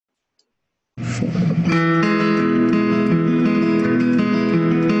How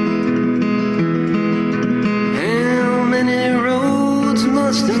many roads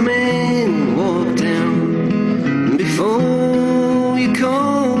must a man walk down before you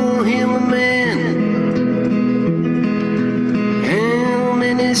call him a man? How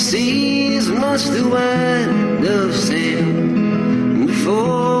many seas must the white dove sail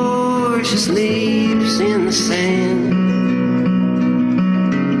before she sleeps in the sand?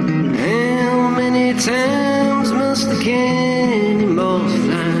 How many times must the cannonballs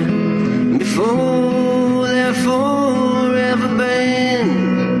fly before they're forever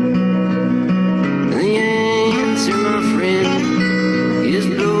banned? The answer, my friend, is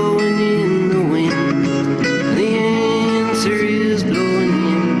blowing in the wind. The answer is blowing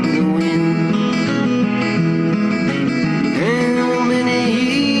in the wind. How many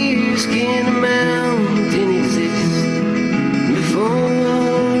years can a mountain exist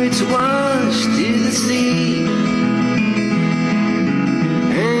before it's washed to the sea?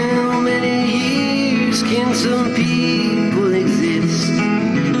 How many years can some people exist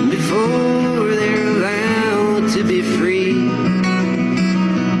before they're allowed to be free?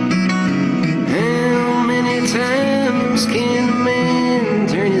 How many times can a man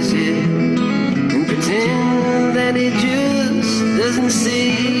turn his head and pretend that he just doesn't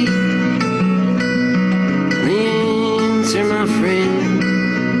see? The answer, my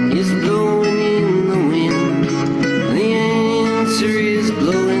friend, is blowing in the wind. The answer is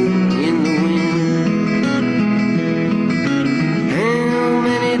blowing in the wind. How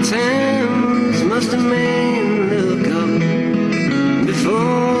many times must a man look up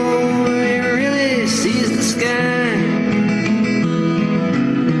before he really sees the sky?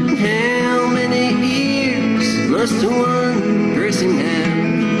 How many ears must one person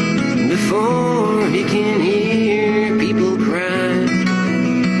have before he can hear people cry?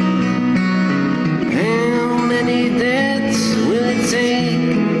 How many deaths will it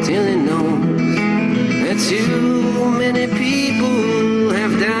take till he knows that too many people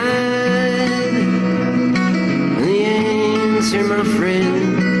have died? The answer, my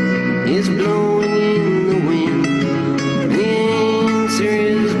friend, is blowing in the wind. The answer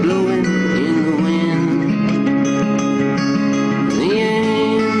is blowing in the wind. The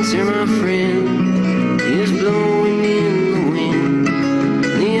answer, my friend, is blowing in the wind.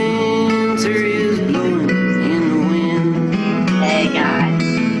 The answer is blowing in the wind. Hey guys.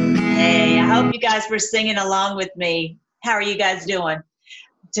 Hey, I hope you guys were singing along with me. How are you guys doing?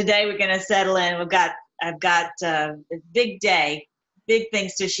 Today we're going to settle in. I've got a big day, big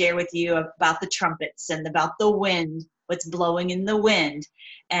things to share with you about the trumpets and about the wind, what's blowing in the wind.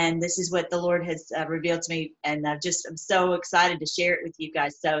 And this is what the Lord has revealed to me. And I'm so excited to share it with you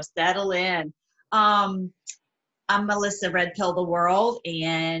guys. So settle in. I'm Melissa Red Pill the World,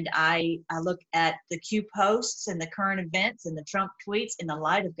 and I look at the Q posts and the current events and the Trump tweets in the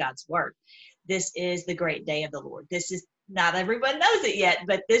light of God's word. This is the great day of the Lord. This is, not everyone knows it yet,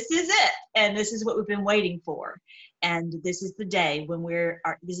 but this is it. And this is what we've been waiting for. And this is the day when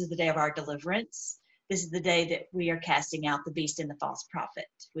this is the day of our deliverance. This is the day that we are casting out the beast and the false prophet,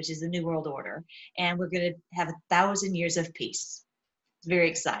 which is the New World Order. And we're going to have 1,000 years of peace. It's very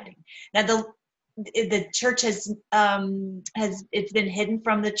exciting. Now, the church has it's been hidden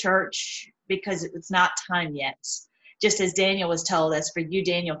from the church because it's not time yet. Just as Daniel was told, as for you,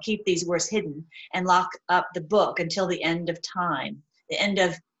 Daniel, keep these words hidden and lock up the book until the end of time, the end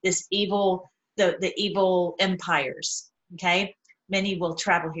of this evil, the evil empires. Okay, many will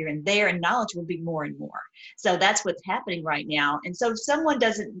travel here and there, and knowledge will be more and more. So that's what's happening right now. And so if someone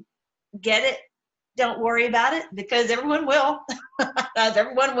doesn't get it, don't worry about it, because everyone will.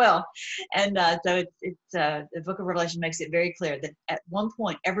 Everyone will. And so the book of Revelation makes it very clear that at one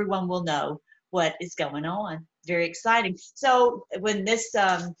point everyone will know what is going on. Very exciting. So when this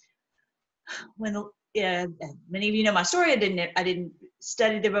many of you know my story, I didn't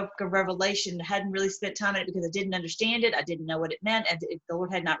study the book of Revelation, hadn't really spent time in it because I didn't understand it. I didn't know what it meant, and the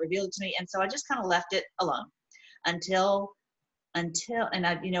Lord had not revealed it to me. And so I just kind of left it alone until and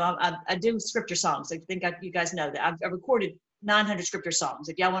I do scripture songs. I think you guys know that I've recorded 900 scripture songs.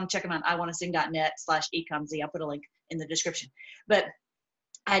 If y'all want to check them out, iwantasing.net/ecomz. I'll put a link in the description. But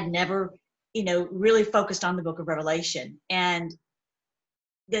I'd never, really focused on the book of Revelation. And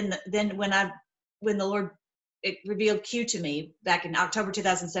then when the Lord revealed Q to me back in October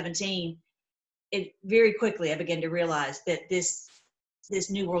 2017, it very quickly I began to realize that this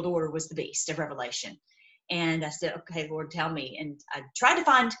New World Order was the beast of Revelation. And I said, okay, Lord, tell me. And I tried to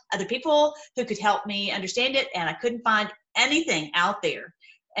find other people who could help me understand it, and I couldn't find anything out there.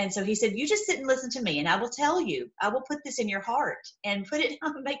 And so he said, you just sit and listen to me, and I will tell you, I will put this in your heart and put it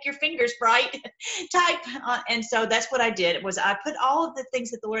on, make your fingers bright, type. And so that's what I did, was I put all of the things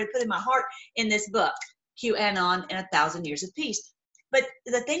that the Lord had put in my heart in this book, QAnon and 1,000 Years of Peace. But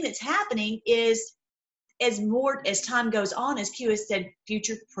the thing that's happening is, as time goes on, as Q has said,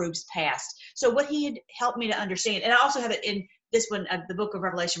 future proves past. So what he had helped me to understand, and I also have it in this one, the Book of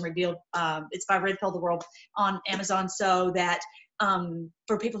Revelation Revealed. It's by Red Pill the World on Amazon, so that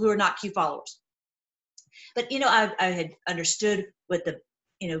for people who are not Q followers. But I had understood what the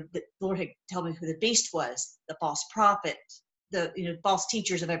Lord had told me who the beast was, the false prophet, the false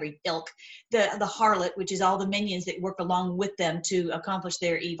teachers of every ilk, the harlot, which is all the minions that work along with them to accomplish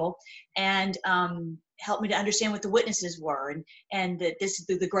their evil, and helped me to understand what the witnesses were, and that this is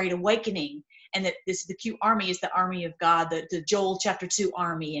the Great Awakening, and that this is the Q army is the army of God, the Joel chapter 2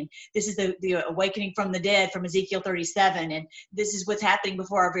 army, and this is the awakening from the dead from Ezekiel 37, and this is what's happening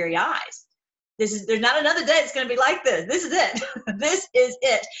before our very eyes. There's not another day that's going to be like this. This is it. This is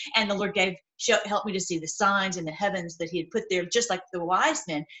it. And the Lord helped me to see the signs in the heavens that he had put there, just like the wise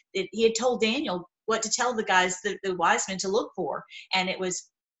men. He had told Daniel what to tell the guys, the wise men, to look for. And it was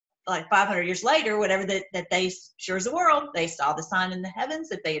like 500 years later, whatever, that they, sure as the world, they saw the sign in the heavens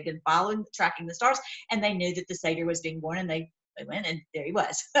that they had been following, tracking the stars, and they knew that the Savior was being born, and they went, and there he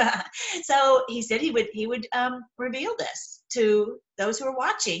was. So he said he would reveal this to those who are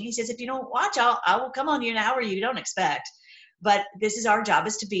watching. He says, if you don't watch, I will come on you in an hour you don't expect. But this is our job,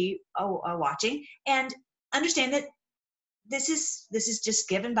 is to be watching and understand that this is just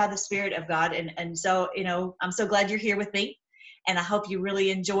given by the Spirit of God. And so, I'm so glad you're here with me. And I hope you really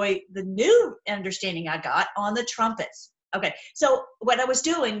enjoy the new understanding I got on the trumpets. Okay, so what I was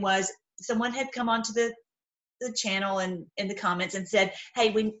doing was, someone had come onto the channel and in the comments and said,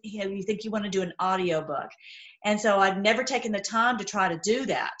 hey, you think you want to do an audio book? And so I've never taken the time to try to do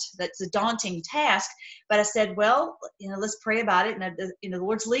that. That's a daunting task. But I said, well, let's pray about it. And the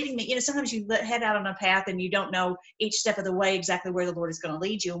Lord's leading me. Sometimes you head out on a path and you don't know each step of the way exactly where the Lord is going to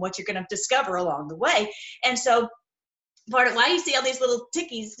lead you and what you're going to discover along the way. And so part of why you see all these little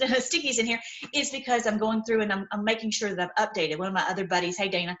stickies in here is because I'm going through and I'm making sure that I've updated. One of my other buddies, hey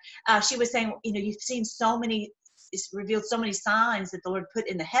Dana, she was saying, you've seen it's revealed so many signs that the Lord put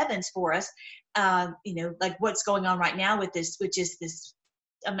in the heavens for us, like what's going on right now with this, which is this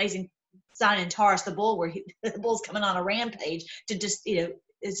amazing sign in Taurus, the bull, where the bull's coming on a rampage to just,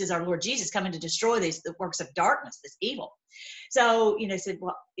 this is our Lord Jesus coming to destroy the works of darkness, this evil. So, said,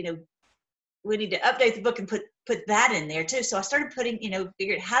 well, we need to update the book and put that in there too. So I started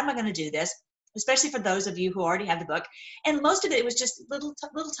figured, how am I going to do this? Especially for those of you who already have the book. And most of it was just little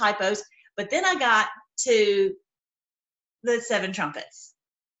typos. But then I got to the 7 trumpets.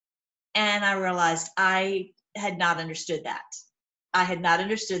 And I realized I had not understood that.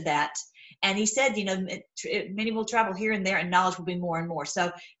 And he said, many will travel here and there, and knowledge will be more and more.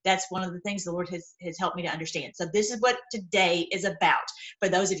 So that's one of the things the Lord has helped me to understand. So this is what today is about. For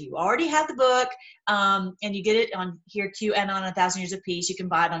those of you who already have the book, and you get it on here, QAnon 1,000 Years of Peace, you can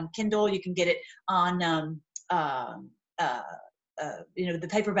buy it on Kindle. You can get it on, the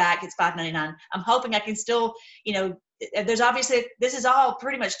paperback. It's $5.99. I'm hoping I can still, there's obviously, this is all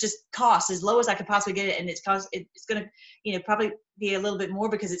pretty much just cost as low as I could possibly get it. And it's going to, probably be a little bit more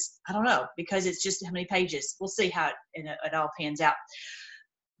because because it's just how many pages. We'll see how it all pans out.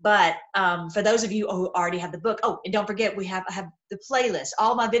 But for those of you who already have the book, and don't forget, I have the playlist.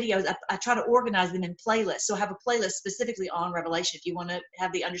 All my videos, I try to organize them in playlists. So I have a playlist specifically on Revelation if you want to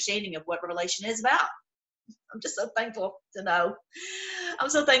have the understanding of what Revelation is about. I'm just so thankful to know. I'm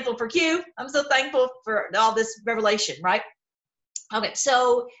so thankful for Q. I'm so thankful for all this revelation, right? Okay,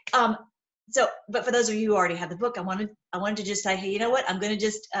 so but for those of you who already have the book, I wanted to just say, hey, you know what? I'm going to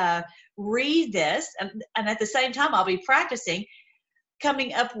just read this, and at the same time, I'll be practicing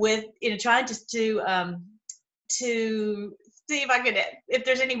coming up with, trying to see if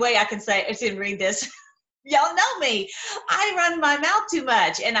there's any way I can say, I should read this. Y'all know me. I run my mouth too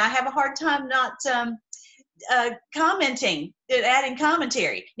much, and I have a hard time not commenting, adding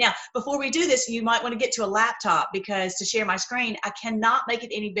commentary. Now, before we do this, you might want to get to a laptop, because to share my screen, I cannot make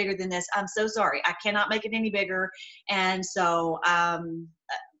it any bigger than this. I'm so sorry. I cannot make it any bigger. And so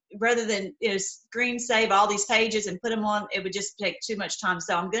rather than screen save all these pages and put them on, it would just take too much time.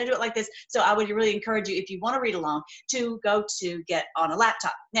 So I'm going to do it like this. So I would really encourage you, if you want to read along, to go to get on a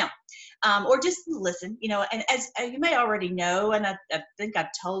laptop now, or just listen, and as you may already know, and I think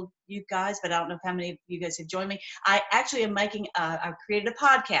I've told you guys, but I don't know how many of you guys have joined me. I actually am I've created a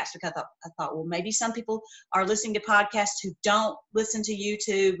podcast, because I thought, well, maybe some people are listening to podcasts who don't listen to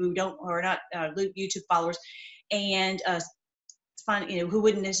YouTube, who are not YouTube followers. And find, who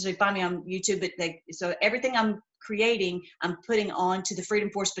wouldn't necessarily find me on YouTube, but so everything I'm creating, I'm putting on to the Freedom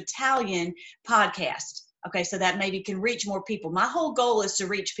Force Battalion podcast. Okay, so that maybe can reach more people. My whole goal is to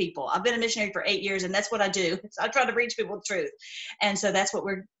reach people. I've been a missionary for 8 years, and that's what I do. So I try to reach people with truth. And so that's what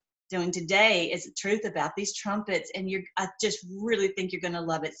we're doing today, is the truth about these trumpets. And I just really think you're going to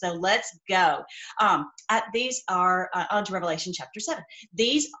love it. So let's go. These are on to Revelation chapter 7.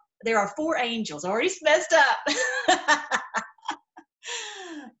 There are 4 angels. Already messed up.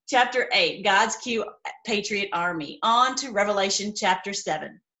 Chapter 8, God's Q Patriot Army. On to Revelation chapter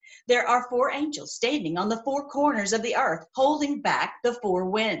 7. There are 4 angels standing on the 4 corners of the earth, holding back the 4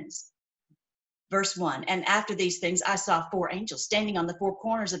 winds. Verse 1, and after these things I saw 4 angels standing on the 4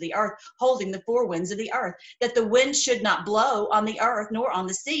 corners of the earth, holding the 4 winds of the earth, that the wind should not blow on the earth, nor on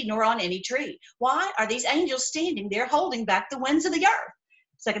the sea, nor on any tree. Why are these angels standing there holding back the winds of the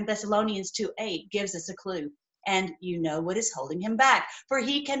earth? 2 Thessalonians 2:8 gives us a clue. And you know what is holding him back, for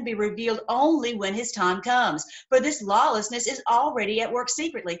he can be revealed only when his time comes. For this lawlessness is already at work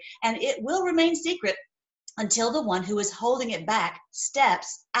secretly, and it will remain secret until the one who is holding it back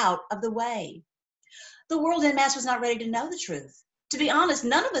steps out of the way. The world en masse was not ready to know the truth. To be honest,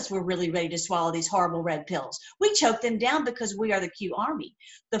 none of us were really ready to swallow these horrible red pills. We choked them down because we are the Q Army.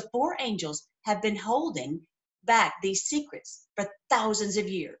 The 4 angels have been holding back these secrets for thousands of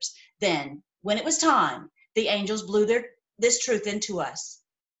years. Then, when it was time, the angels blew this truth into us.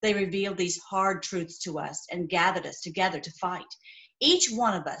 They revealed these hard truths to us and gathered us together to fight. Each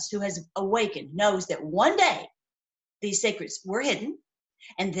one of us who has awakened knows that one day these secrets were hidden,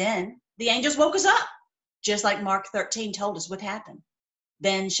 and then the angels woke us up, just like Mark 13 told us would happen.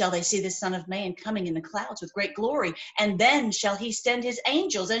 Then shall they see the Son of Man coming in the clouds with great glory, and then shall he send his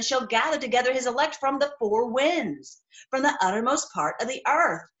angels and shall gather together his elect from the 4 winds, from the uttermost part of the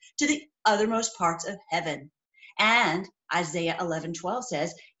earth to the uttermost parts of heaven. And Isaiah 11:12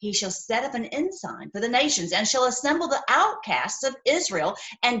 says, he shall set up an ensign for the nations and shall assemble the outcasts of Israel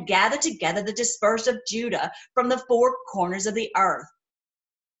and gather together the dispersed of Judah from the 4 corners of the earth.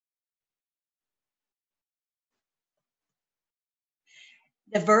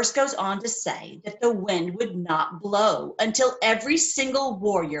 The verse goes on to say that the wind would not blow until every single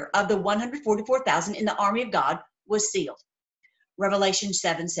warrior of the 144,000 in the army of God was sealed. Revelation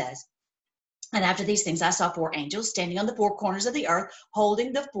 7 says, and after these things I saw 4 angels standing on the 4 corners of the earth,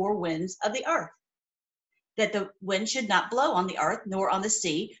 holding the 4 winds of the earth, that the wind should not blow on the earth, nor on the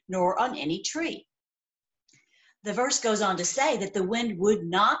sea, nor on any tree. The verse goes on to say that the wind would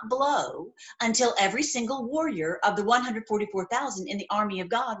not blow until every single warrior of the 144,000 in the army of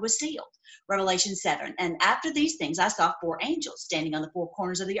God was sealed. Revelation 7, and after these things I saw 4 angels standing on the 4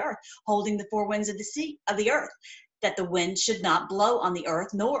 corners of the earth, holding the 4 winds of the earth, that the wind should not blow on the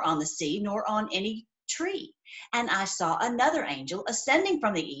earth, nor on the sea, nor on any tree. And I saw another angel ascending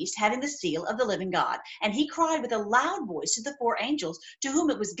from the east, having the seal of the living God. And he cried with a loud voice to the 4 angels to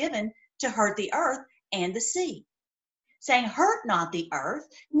whom it was given to hurt the earth and the sea, saying, hurt not the earth,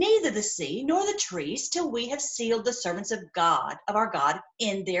 neither the sea, nor the trees, till we have sealed the servants of God, of our God,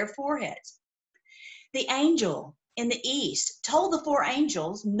 in their foreheads. The angel in the east told the 4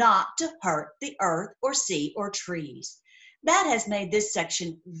 angels not to hurt the earth or sea or trees. That has made this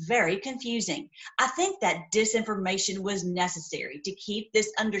section very confusing. I think that disinformation was necessary to keep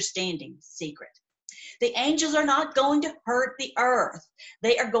this understanding secret. The angels are not going to hurt the earth.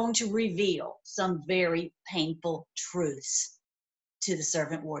 They are going to reveal some very painful truths to the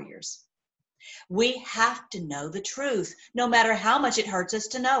servant warriors. We have to know the truth, no matter how much it hurts us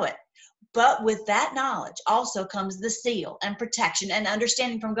to know it. But with that knowledge also comes the seal and protection and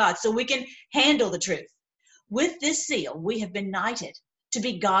understanding from God, so we can handle the truth. With this seal, we have been knighted to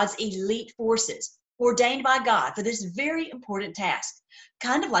be God's elite forces, ordained by God for this very important task,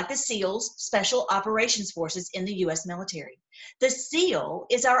 kind of like the SEALs, Special Operations Forces in the U.S. military. The seal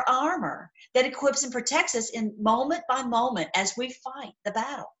is our armor that equips and protects us in moment by moment as we fight the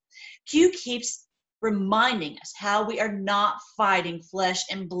battle. Q keeps reminding us how we are not fighting flesh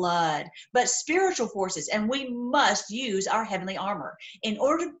and blood, but spiritual forces, and we must use our heavenly armor. In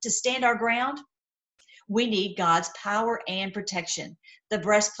order to stand our ground, we need God's power and protection, the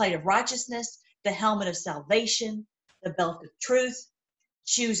breastplate of righteousness, the helmet of salvation, the belt of truth,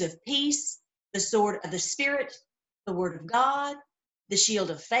 shoes of peace, the sword of the Spirit, the word of God, the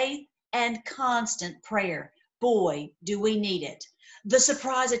shield of faith, and constant prayer. Boy, do we need it. The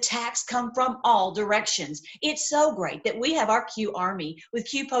surprise attacks come from all directions. It's so great that we have our Q Army, with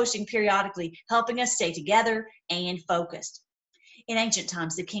Q posting periodically, helping us stay together and focused. In ancient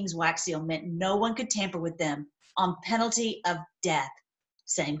times, the king's wax seal meant no one could tamper with them on penalty of death.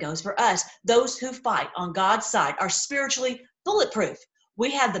 Same goes for us. Those who fight on God's side are spiritually bulletproof.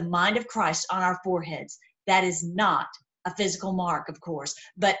 We have the mind of Christ on our foreheads. That is not a physical mark, of course,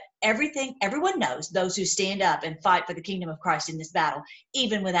 but everyone knows those who stand up and fight for the kingdom of Christ in this battle,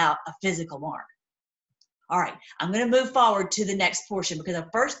 even without a physical mark. All right, I'm going to move forward to the next portion because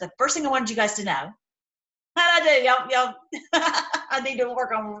the first thing I wanted you guys to know, how did I do? Y'all, I need to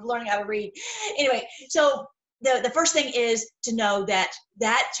work on learning how to read. Anyway, so the first thing is to know that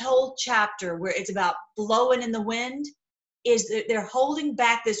whole chapter where it's about blowing in the wind is they're holding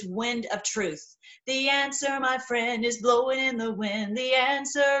back this wind of truth. The answer, my friend, is blowing in the wind. The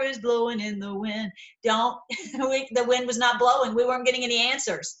answer is blowing in the wind. The wind was not blowing. We weren't getting any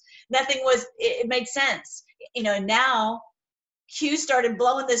answers. Nothing was, it made sense. Now Q started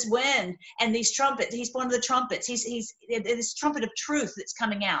blowing this wind and these trumpets. He's one of the trumpets. He's this trumpet of truth that's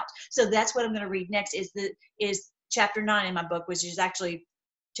coming out. So that's what I'm going to read next is chapter 9 in my book, which is actually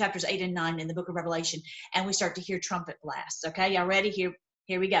chapters 8 and 9 in the book of Revelation. And we start to hear trumpet blasts. Okay, y'all ready?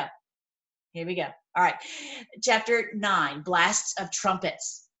 Here we go. Here we go. All right. Chapter 9, blasts of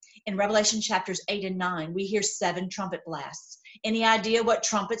trumpets. In Revelation chapters 8 and 9, we hear 7 trumpet blasts. Any idea what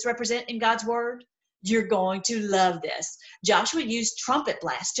trumpets represent in God's word? You're going to love this. Joshua used trumpet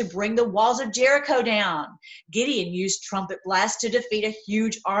blasts to bring the walls of Jericho down. Gideon used trumpet blasts to defeat a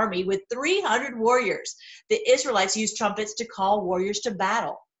huge army with 300 warriors. The Israelites used trumpets to call warriors to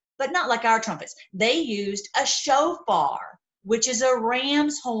battle, but not like our trumpets. They used a shofar, which is a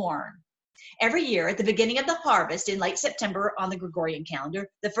ram's horn. Every year at the beginning of the harvest in late September on the Gregorian calendar,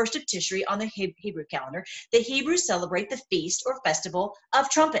 the 1st of Tishri on the Hebrew calendar, the Hebrews celebrate the feast or festival of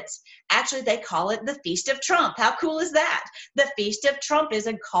trumpets. Actually, they call it the Feast of Trump. How cool is that? The Feast of Trump is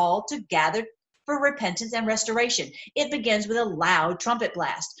a call to gather for repentance and restoration. It begins with a loud trumpet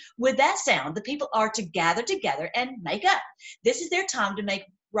blast. With that sound, the people are to gather together and make up. This is their time to make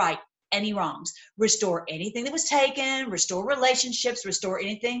right any wrongs, restore anything that was taken, restore relationships, restore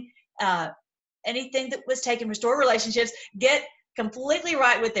anything that was taken, restore relationships, get completely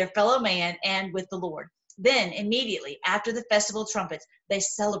right with their fellow man and with the Lord. Then immediately after the festival of trumpets, they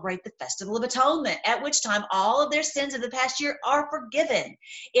celebrate the festival of atonement, at which time all of their sins of the past year are forgiven.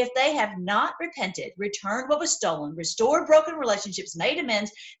 If they have not repented, returned what was stolen, restored broken relationships, made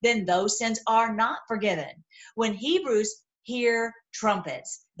amends, then those sins are not forgiven. When Hebrews hear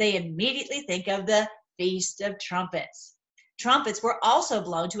trumpets, they immediately think of the Feast of Trumpets. Trumpets were also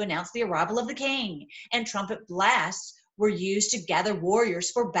blown to announce the arrival of the king, and trumpet blasts were used to gather warriors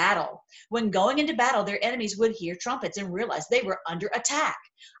for battle. When going into battle, their enemies would hear trumpets and realize they were under attack.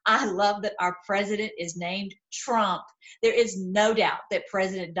 I love that our president is named Trump. There is no doubt that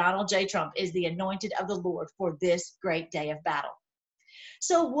President Donald J. Trump is the anointed of the Lord for this great day of battle.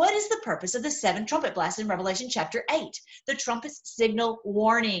 So what is the purpose of the 7 trumpet blasts in Revelation chapter 8? The trumpets signal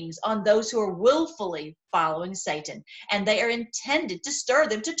warnings on those who are willfully following Satan, and they are intended to stir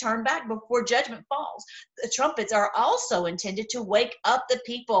them to turn back before judgment falls. The trumpets are also intended to wake up the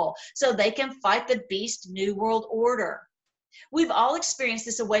people so they can fight the beast New World Order. We've all experienced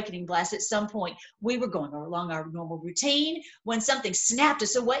this awakening blast at some point. We were going along our normal routine when something snapped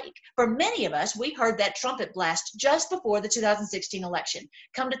us awake. For many of us, we heard that trumpet blast just before the 2016 election.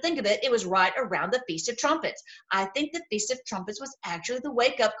 Come to think of it, it was right around the Feast of Trumpets. I think the Feast of Trumpets was actually the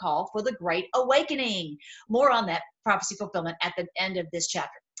wake-up call for the Great Awakening. More on that prophecy fulfillment at the end of this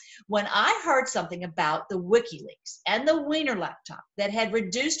chapter. When I heard something about the WikiLeaks and the Wiener laptop that had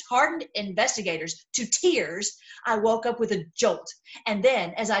reduced hardened investigators to tears, I woke up with a jolt. And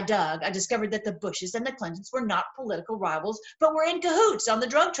then, as I dug, I discovered that the Bushes and the Clintons were not political rivals, but were in cahoots on the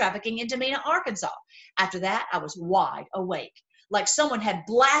drug trafficking in Demena, Arkansas. After that, I was wide awake, like someone had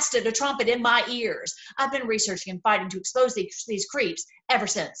blasted a trumpet in my ears. I've been researching and fighting to expose these creeps ever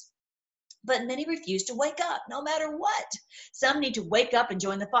since. But many refuse to wake up, no matter what. Some need to wake up and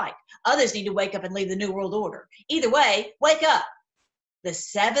join the fight. Others need to wake up and leave the New World Order. Either way, wake up. The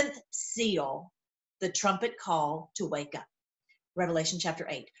 7th seal, the trumpet call to wake up. Revelation chapter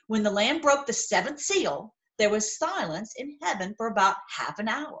 8. When the Lamb broke the 7th seal, there was silence in heaven for about half an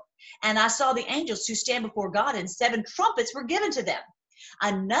hour. And I saw the angels who stand before God, and 7 trumpets were given to them.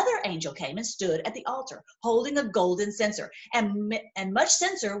 Another angel came and stood at the altar, holding a golden censer, and much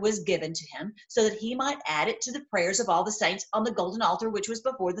censer was given to him, so that he might add it to the prayers of all the saints on the golden altar which was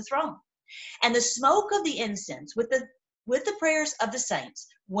before the throne. And the smoke of the incense with the prayers of the saints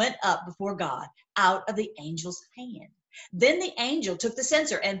went up before God out of the angel's hand. Then the angel took the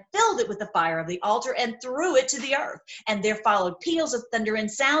censer and filled it with the fire of the altar and threw it to the earth. And there followed peals of thunder and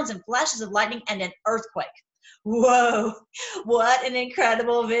sounds and flashes of lightning and an earthquake. Whoa, what an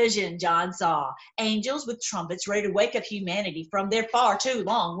incredible vision John saw. Angels with trumpets ready to wake up humanity from their far too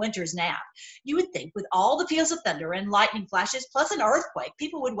long winter's nap. You would think with all the peals of thunder and lightning flashes plus an earthquake,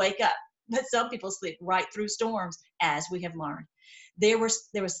 people would wake up. But some people sleep right through storms, as we have learned. There was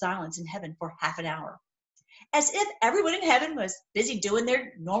silence in heaven for half an hour, as if everyone in heaven was busy doing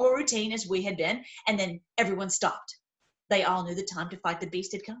their normal routine as we had been, and then everyone stopped. They all knew the time to fight the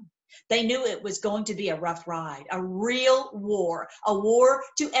beast had come. They knew it was going to be a rough ride, a real war, a war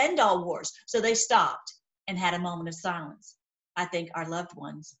to end all wars. So they stopped and had a moment of silence. I think our loved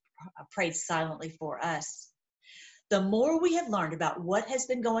ones prayed silently for us. The more we have learned about what has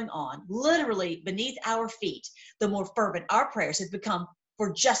been going on, literally beneath our feet, the more fervent our prayers have become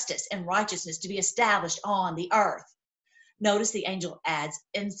for justice and righteousness to be established on the earth. Notice the angel adds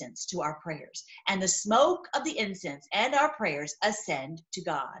incense to our prayers, and the smoke of the incense and our prayers ascend to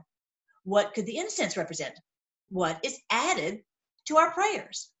God. What could the incense represent? What is added to our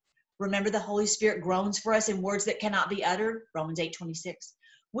prayers? Remember, the Holy Spirit groans for us in words that cannot be uttered, Romans 8:26.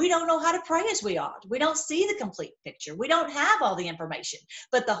 We don't know how to pray as we ought. We don't see the complete picture. We don't have all the information,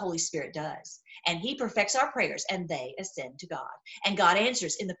 but the Holy Spirit does. And he perfects our prayers, and they ascend to God. And God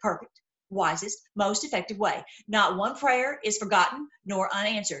answers in the perfect, wisest, most effective way. Not one prayer is forgotten nor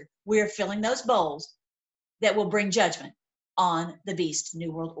unanswered. We are filling those bowls that will bring judgment on the beast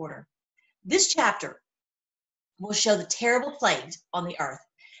new world order. This chapter will show the terrible plagues on the earth.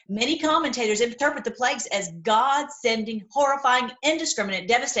 Many commentators interpret the plagues as God sending horrifying, indiscriminate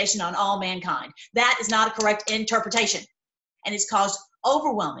devastation on all mankind. That is not a correct interpretation, and it's caused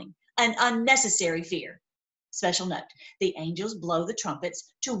overwhelming and unnecessary fear. Special note, the angels blow the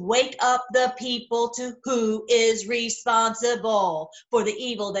trumpets to wake up the people to who is responsible for the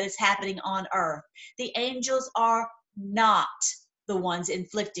evil that is happening on earth. The angels are not the ones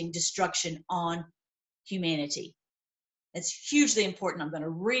inflicting destruction on humanity. It's hugely important. I'm going to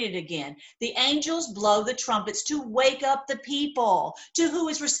read it again. The angels blow the trumpets to wake up the people to who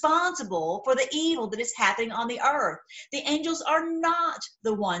is responsible for the evil that is happening on the earth. The angels are not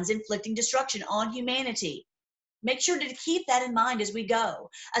the ones inflicting destruction on humanity. Make sure to keep that in mind as we go.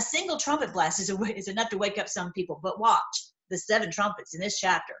 A single trumpet blast is enough to wake up some people, but watch the 7 trumpets in this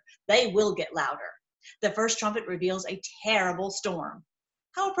chapter. They will get louder. The first trumpet reveals a terrible storm.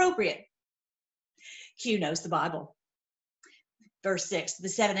 How appropriate. Q knows the Bible. Verse 6, the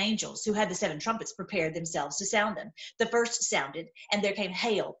 7 angels who had the 7 trumpets prepared themselves to sound them. The first sounded, and there came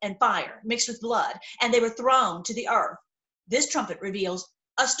hail and fire mixed with blood, and they were thrown to the earth. This trumpet reveals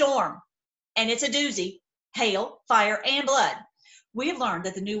a storm, and it's a doozy: hail, fire, and blood. We have learned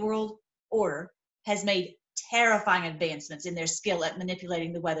that the New World Order has made terrifying advancements in their skill at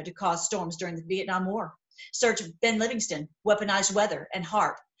manipulating the weather to cause storms during the Vietnam War. Search Ben Livingston, weaponized weather, and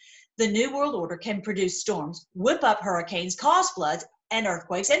HAARP. The New World Order can produce storms, whip up hurricanes, cause floods and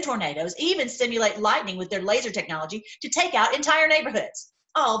earthquakes and tornadoes, even simulate lightning with their laser technology to take out entire neighborhoods,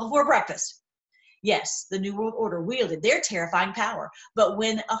 all before breakfast. Yes, the New World Order wielded their terrifying power, but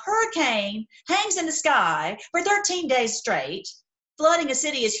when a hurricane hangs in the sky for 13 days straight, flooding a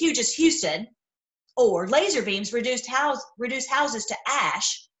city as huge as Houston, or laser beams reduce houses to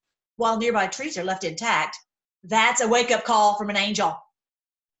ash while nearby trees are left intact, that's a wake-up call from an angel.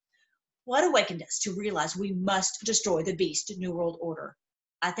 What awakened us to realize we must destroy the beast New World Order?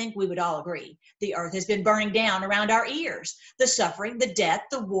 I think we would all agree. The earth has been burning down around our ears. The suffering, the death,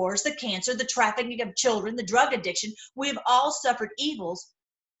 the wars, the cancer, the trafficking of children, the drug addiction, we have all suffered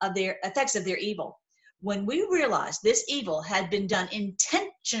effects of their evil. When we realized this evil had been done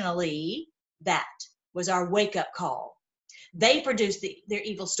intentionally, that was our wake-up call. They produced their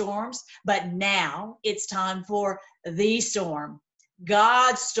evil storms, but now it's time for the storm.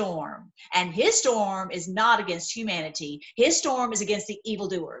 God's storm. And his storm is not against humanity. His storm is against the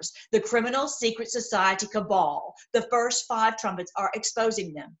evildoers, the criminal secret society cabal. The first 5 trumpets are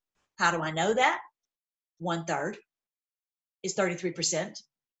exposing them. How do I know that? 1/3 is 33%,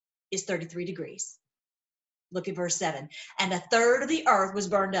 is 33 degrees. Look at verse 7. And 1/3 of the earth was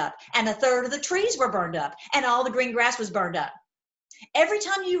burned up, and 1/3 of the trees were burned up, and all the green grass was burned up. Every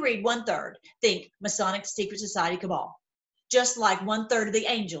time you read 1/3, think Masonic secret society cabal. Just like 1/3 of the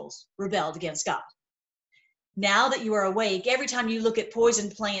angels rebelled against God. Now that you are awake, every time you look at poison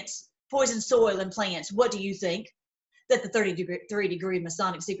soil and plants, what do you think? That the 33-degree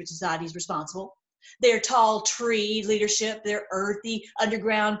Masonic secret society is responsible. Their tall tree leadership, their earthy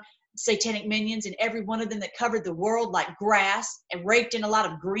underground satanic minions, and every one of them that covered the world like grass and raked in a lot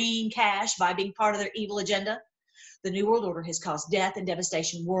of green cash by being part of their evil agenda. The New World Order has caused death and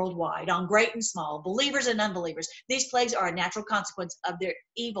devastation worldwide on great and small, believers and unbelievers. These plagues are a natural consequence of their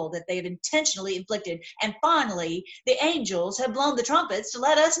evil that they have intentionally inflicted. And finally, the angels have blown the trumpets to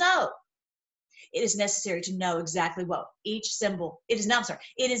let us know. It is necessary to know exactly what each symbol, it is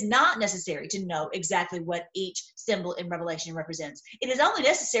not necessary to know exactly what each symbol in Revelation represents. It is only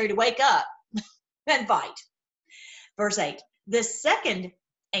necessary to wake up and fight. Verse 8, the second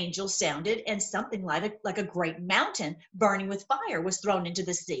angel sounded, and something like a great mountain burning with fire was thrown into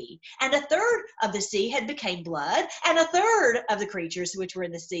the sea. And a third of the sea had become blood, and a third of the creatures which were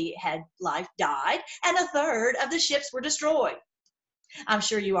in the sea had life died, and a third of the ships were destroyed. I'm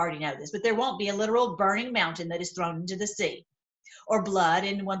sure you already know this, but there won't be a literal burning mountain that is thrown into the sea, or blood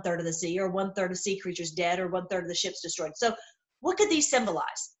in 1/3 of the sea, or 1/3 of sea creatures dead, or 1/3 of the ships destroyed. So what could these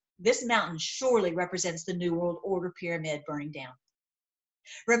symbolize? This mountain surely represents the New World Order pyramid burning down.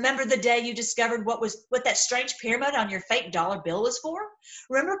 Remember the day you discovered what that strange pyramid on your fake dollar bill was for?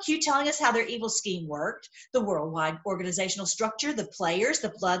 Remember Q telling us how their evil scheme worked? The worldwide organizational structure, the players, the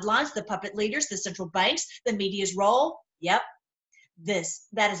bloodlines, the puppet leaders, the central banks, the media's role. Yep.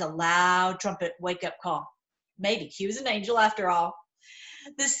 That is a loud trumpet wake-up call. Maybe Q is an angel after all.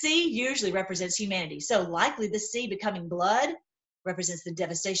 The sea usually represents humanity, so likely the sea becoming blood represents the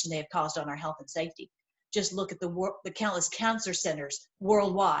devastation they have caused on our health and safety. Just look at the countless cancer centers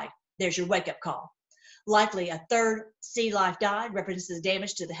worldwide. There's your wake-up call. Likely a third sea life died represents the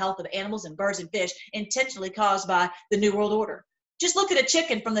damage to the health of animals and birds and fish intentionally caused by the New World Order. Just look at a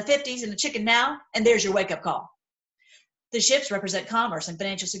chicken from the 50s and a chicken now, and there's your wake-up call. The ships represent commerce and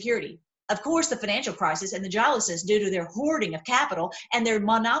financial security. Of course, the financial crisis and the joblessness due to their hoarding of capital and their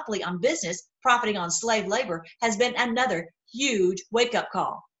monopoly on business, profiting on slave labor, has been another huge wake-up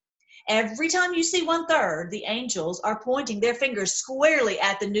call. Every time you see 1/3, the angels are pointing their fingers squarely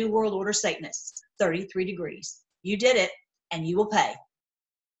at the New World Order Satanists. 33 degrees. You did it, and you will pay.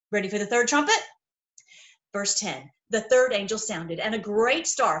 Ready for the third trumpet? Verse 10, the third angel sounded, and a great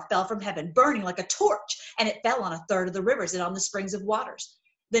star fell from heaven, burning like a torch, and it fell on 1/3 of the rivers and on the springs of waters.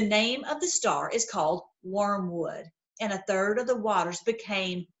 The name of the star is called Wormwood, and 1/3 of the waters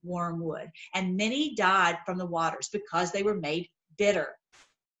became wormwood, and many died from the waters because they were made bitter.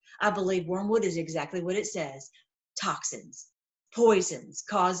 I believe wormwood is exactly what it says. Toxins, poisons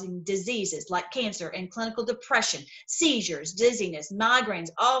causing diseases like cancer and clinical depression, seizures, dizziness,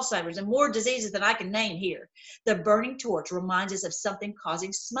 migraines, Alzheimer's, and more diseases than I can name here. The burning torch reminds us of something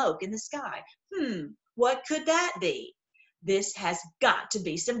causing smoke in the sky. What could that be? This has got to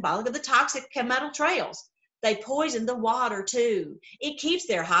be symbolic of the toxic chemical trails. They poison the water too. It keeps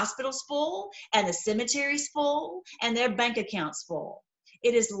their hospitals full and the cemeteries full and their bank accounts full.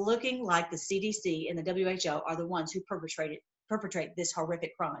 It is looking like the CDC and the WHO are the ones who perpetrate this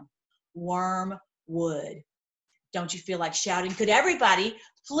horrific crime. Wormwood. Don't you feel like shouting, could everybody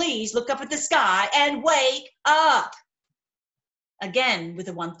please look up at the sky and wake up? Again with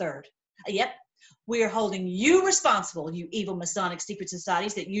the 1/3. Yep, we are holding you responsible, you evil Masonic secret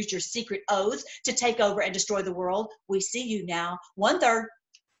societies that used your secret oaths to take over and destroy the world. We see you now. 1/3,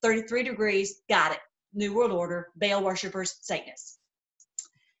 33 degrees, got it. New World Order, Baal worshippers, Satanists.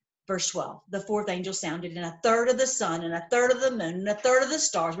 Verse 12, the fourth angel sounded, and 1/3 of the sun, and 1/3 of the moon, and 1/3 of the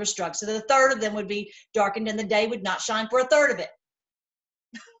stars were struck, so that 1/3 of them would be darkened, and the day would not shine for 1/3 of it.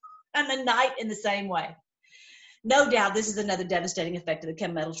 And the night in the same way. No doubt this is another devastating effect of the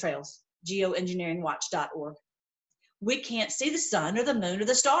chemical trails. Geoengineeringwatch.org. We can't see the sun or the moon or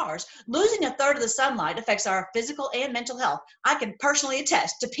the stars. Losing 1/3 of the sunlight affects our physical and mental health. I can personally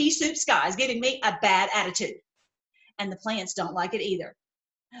attest to pea soup skies giving me a bad attitude. And the plants don't like it either,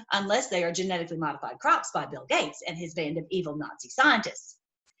 unless they are genetically modified crops by Bill Gates and his band of evil Nazi scientists.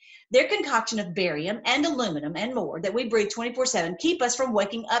 Their concoction of barium and aluminum and more that we breathe 24/7 kept us from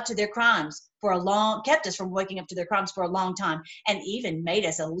waking up to their crimes for a long time, and even made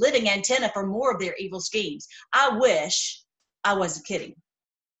us a living antenna for more of their evil schemes. I wish I wasn't kidding.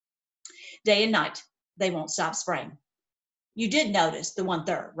 Day and night, they won't stop spraying. You did notice the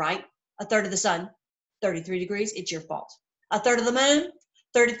 1/3, right? 1/3 of the sun, 33 degrees, it's your fault. 1/3 of the moon,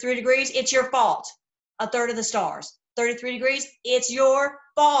 33 degrees, it's your fault. 1/3 of the stars, 33 degrees, it's your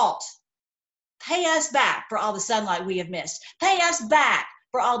fault. Pay us back for all the sunlight we have missed. Pay us back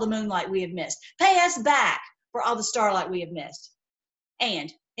for all the moonlight we have missed. Pay us back for all the starlight we have missed.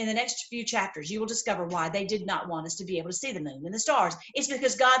 And in the next few chapters, you will discover why they did not want us to be able to see the moon and the stars. It's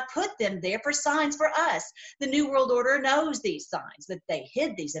because God put them there for signs for us. The New World Order knows these signs, but they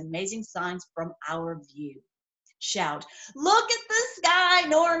hid these amazing signs from our view. Shout, look at the sky,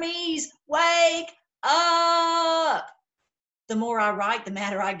 normies, wake up. The more I write, the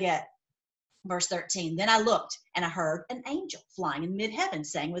madder I get. Verse 13, then I looked and I heard an angel flying in mid-heaven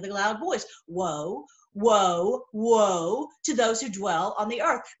saying with a loud voice, woe, woe, woe to those who dwell on the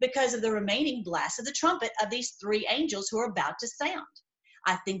earth because of the remaining blast of the trumpet of these three angels who are about to sound.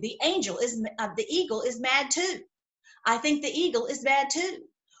 I think the eagle is mad too. I think the eagle is mad too.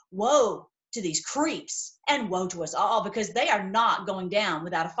 Woe to these creeps and woe to us all because they are not going down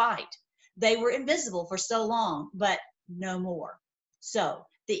without a fight. They were invisible for so long, but no more. So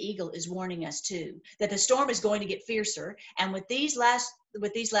the eagle is warning us too that the storm is going to get fiercer, and with these last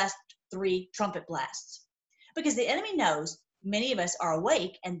three trumpet blasts, because the enemy knows many of us are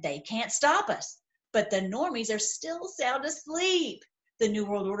awake and they can't stop us, but the normies are still sound asleep. The New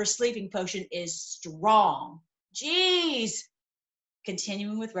World Order sleeping potion is strong. Jeez.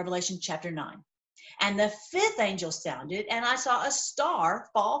 Continuing with Revelation chapter 9. And the fifth angel sounded, and I saw a star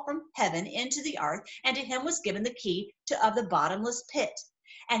fall from heaven into the earth, and to him was given the key of the bottomless pit.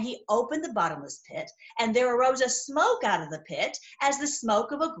 And he opened the bottomless pit, and there arose a smoke out of the pit as the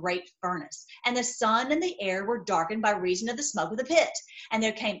smoke of a great furnace. And the sun and the air were darkened by reason of the smoke of the pit. And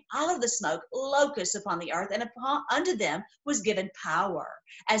there came out of the smoke locusts upon the earth, and unto them was given power,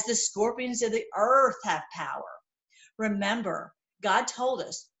 as the scorpions of the earth have power. Remember,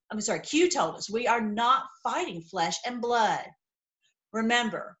 Q told us we are not fighting flesh and blood.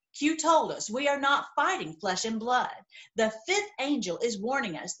 Remember, Q told us we are not fighting flesh and blood. The fifth angel is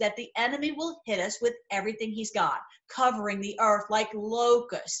warning us that the enemy will hit us with everything he's got, covering the earth like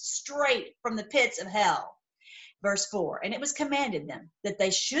locusts straight from the pits of hell. Verse 4, and it was commanded them that they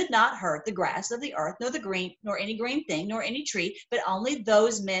should not hurt the grass of the earth, nor any green thing, nor any tree, but only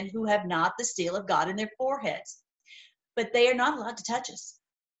those men who have not the seal of God in their foreheads. But they are not allowed to touch us.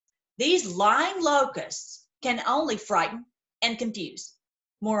 These lying locusts can only frighten and confuse.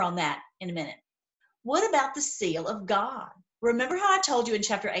 More on that in a minute. What about the seal of God? Remember how I told you in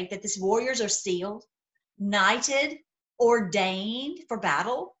chapter 8 that these warriors are sealed, knighted, ordained for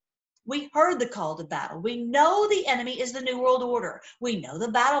battle? We heard the call to battle. We know the enemy is the New World Order. We know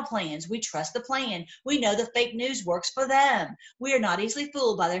the battle plans. We trust the plan. We know the fake news works for them. We are not easily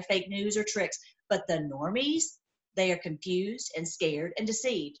fooled by their fake news or tricks. But the normies, they are confused and scared and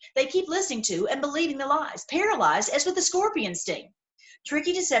deceived. They keep listening to and believing the lies, paralyzed as with the scorpion sting.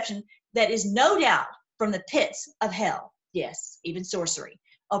 Tricky deception that is no doubt from the pits of hell. Yes, even sorcery,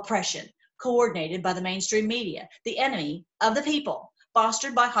 oppression, coordinated by the mainstream media, the enemy of the people,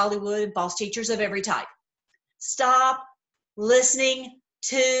 fostered by Hollywood and false teachers of every type. Stop listening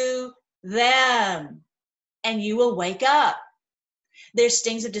to them and you will wake up. Their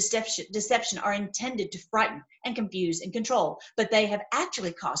stings of deception are intended to frighten and confuse and control, but they have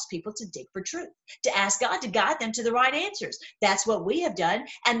actually caused people to dig for truth, to ask God to guide them to the right answers. That's what we have done,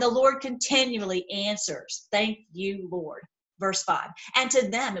 and the Lord continually answers. Thank you, Lord. Verse 5, and to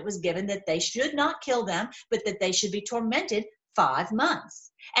them it was given that they should not kill them, but that they should be tormented 5 months.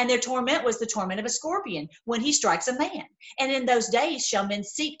 And their torment was the torment of a scorpion when he strikes a man. And in those days shall men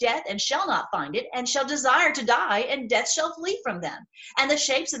seek death and shall not find it, and shall desire to die, and death shall flee from them. And the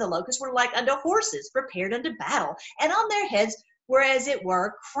shapes of the locusts were like unto horses prepared unto battle, and on their heads were as it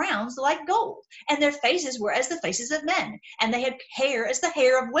were crowns like gold, and their faces were as the faces of men, and they had hair as the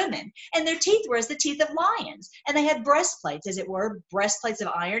hair of women, and their teeth were as the teeth of lions, and they had breastplates as it were breastplates of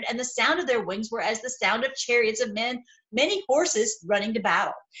iron, and the sound of their wings were as the sound of chariots of men, many horses running to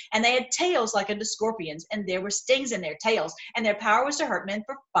battle. And they had tails like unto scorpions, and there were stings in their tails, and their power was to hurt men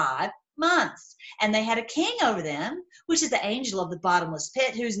for 5 months. And they had a king over them, which is the angel of the bottomless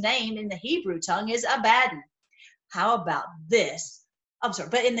pit, whose name in the Hebrew tongue is Abaddon. How about this? I'm sorry,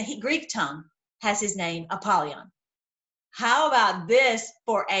 but in the Greek tongue has his name Apollyon. How about this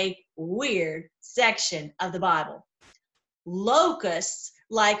for a weird section of the Bible? Locusts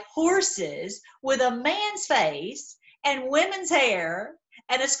like horses with a man's face and women's hair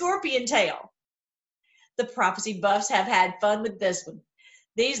and a scorpion tail. The prophecy buffs have had fun with this one.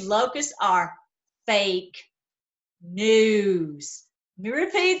 These locusts are fake news. Let me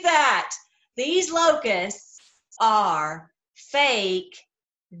repeat that. These locusts are fake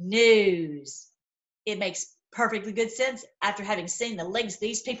news. It makes perfectly good sense after having seen the lengths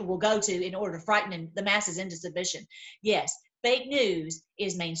these people will go to in order to frighten the masses into submission. Yes, fake news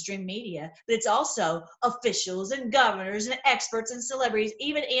is mainstream media, but it's also officials and governors and experts and celebrities,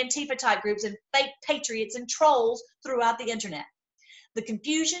 even Antifa type groups and fake patriots and trolls throughout the internet. The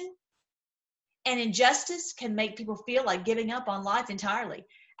confusion and injustice can make people feel like giving up on life entirely.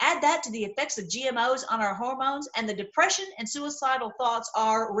 Add that to the effects of GMOs on our hormones, and the depression and suicidal thoughts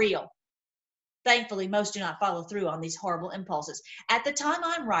are real. Thankfully, most do not follow through on these horrible impulses. At the time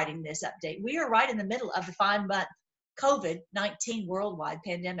I'm writing this update, we are right in the middle of the 5-month COVID-19 worldwide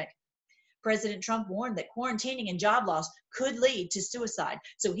pandemic. President Trump warned that quarantining and job loss could lead to suicide,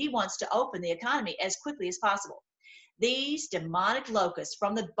 so he wants to open the economy as quickly as possible. These demonic locusts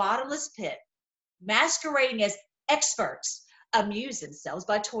from the bottomless pit, masquerading as experts, amuse themselves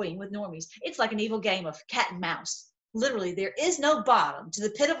by toying with normies. It's like an evil game of cat and mouse. Literally, there is no bottom to the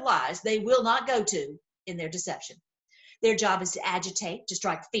pit of lies they will not go to in their deception. Their job is to agitate, to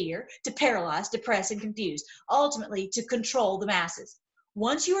strike fear, to paralyze, depress, and confuse, ultimately to control the masses.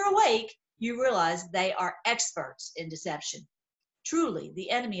 Once you are awake, you realize they are experts in deception. Truly,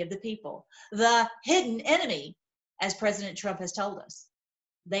 the enemy of the people, the hidden enemy, as President Trump has told us.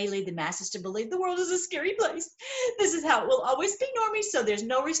 They lead the masses to believe the world is a scary place. This is how it will always be, normies, so there's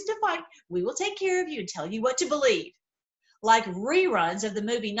no reason to fight. We will take care of you and tell you what to believe. Like reruns of the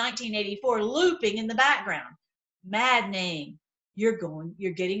movie 1984 looping in the background. Maddening. You're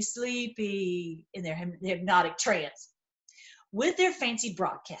getting sleepy in their hypnotic trance. With their fancy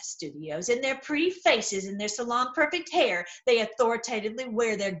broadcast studios and their pretty faces and their salon perfect hair, they authoritatively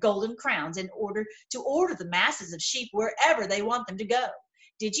wear their golden crowns in order to order the masses of sheep wherever they want them to go.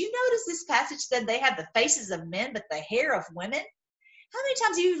 Did you notice this passage said they have the faces of men but the hair of women? How many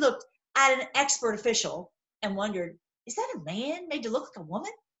times have you looked at an expert official and wondered, is that a man made to look like a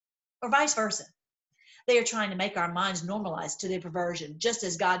woman? Or vice versa? They are trying to make our minds normalize to their perversion, just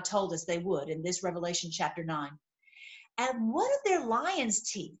as God told us they would in this Revelation chapter 9. And what of their lion's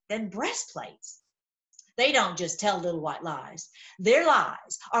teeth and breastplates? They don't just tell little white lies. Their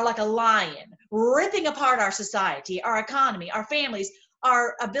lies are like a lion, ripping apart our society, our economy, our families,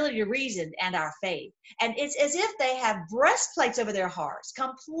 our ability to reason, and our faith. And it's as if they have breastplates over their hearts,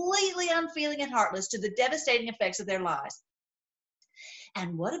 completely unfeeling and heartless to the devastating effects of their lies.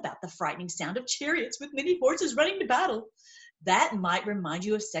 And what about the frightening sound of chariots with many horses running to battle? That might remind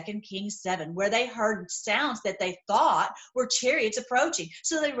you of 2 Kings 7, where they heard sounds that they thought were chariots approaching,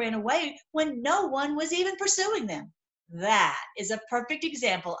 so they ran away when no one was even pursuing them. That is a perfect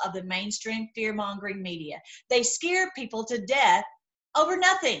example of the mainstream fear-mongering media. They scare people to death over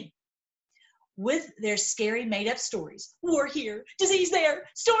nothing. With their scary made-up stories. War here, disease there,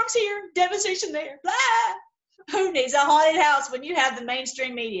 storms here, devastation there, blah! Who needs a haunted house when you have the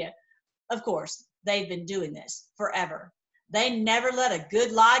mainstream media? Of course, they've been doing this forever. They never let a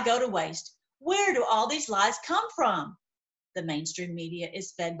good lie go to waste. Where do all these lies come from? The mainstream media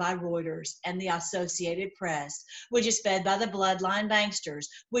is fed by Reuters and the Associated Press, which is fed by the bloodline banksters,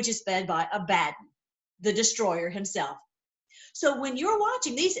 which is fed by Abaddon, the destroyer himself. So when you're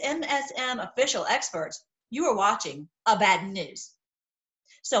watching these MSM official experts, you are watching Abaddon News.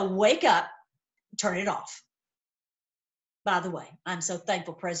 So wake up, turn it off. By the way, I'm so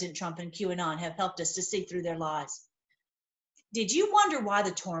thankful President Trump and QAnon have helped us to see through their lies. Did you wonder why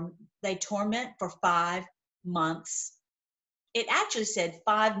they torment for 5 months? It actually said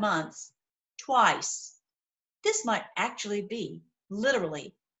 5 months twice. This might actually be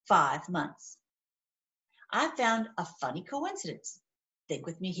literally 5 months. I found a funny coincidence. Think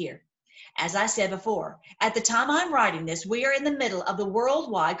with me here. As I said before, at the time I'm writing this, we are in the middle of the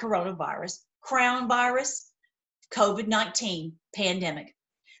worldwide coronavirus, crown virus, COVID-19 pandemic.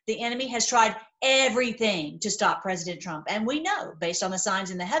 The enemy has tried everything to stop President Trump. And we know, based on the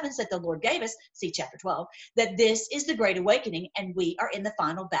signs in the heavens that the Lord gave us, see chapter 12, that this is the Great Awakening and we are in the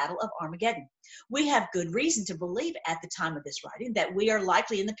final battle of Armageddon. We have good reason to believe at the time of this writing that we are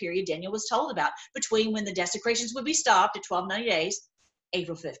likely in the period Daniel was told about, between when the desecrations would be stopped at 1290 days,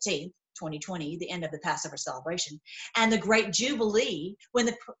 April 15th, 2020, the end of the Passover celebration, and the Great Jubilee, when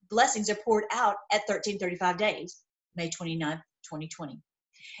the blessings are poured out at 1335 days, May 29th, 2020.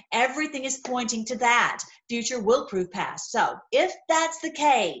 Everything is pointing to that. Future will prove past. So if that's the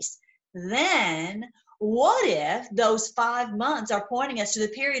case, then what if those 5 months are pointing us to the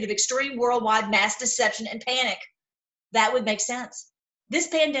period of extreme worldwide mass deception and panic? That would make sense. This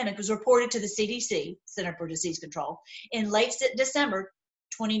pandemic was reported to the CDC, Center for Disease Control, in late December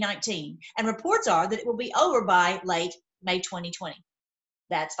 2019, and reports are that it will be over by late May 2020.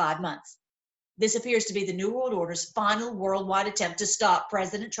 That's 5 months. This appears to be the New World Order's final worldwide attempt to stop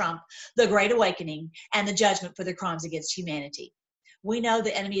President Trump, the Great Awakening, and the judgment for their crimes against humanity. We know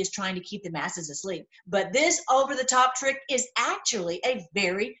the enemy is trying to keep the masses asleep, but this over-the-top trick is actually a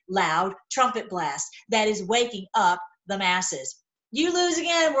very loud trumpet blast that is waking up the masses. You lose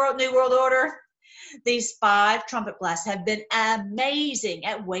again, New World Order. These 5 trumpet blasts have been amazing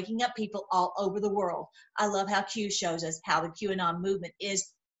at waking up people all over the world. I love how Q shows us how the QAnon movement is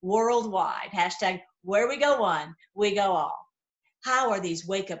worldwide. Hashtag where we go one, we go all. How are these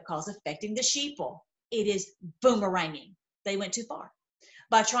wake-up calls affecting the sheeple? It is boomeranging. They went too far.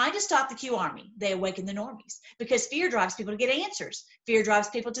 By trying to stop the Q army, they awaken the normies because fear drives people to get answers. Fear drives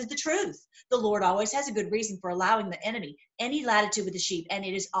people to the truth. The Lord always has a good reason for allowing the enemy any latitude with the sheep, and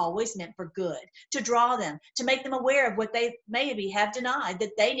it is always meant for good, to draw them, to make them aware of what they maybe have denied,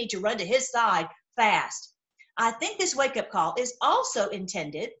 that they need to run to his side fast. I think this wake-up call is also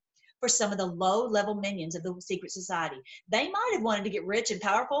intended for some of the low-level minions of the secret society. They might have wanted to get rich and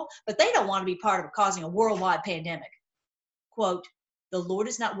powerful, but they don't want to be part of causing a worldwide pandemic. Quote, the Lord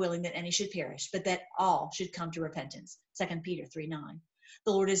is not willing that any should perish, but that all should come to repentance. 2 Peter 3:9.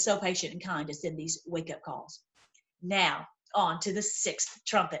 The Lord is so patient and kind to send these wake-up calls. Now, on to the sixth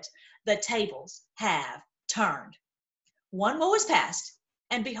trumpet. The tables have turned. One woe is past,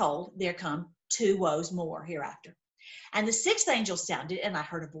 and behold, there come two woes more hereafter. And the sixth angel sounded, and I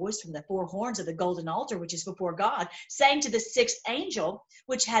heard a voice from the four horns of the golden altar, which is before God, saying to the sixth angel,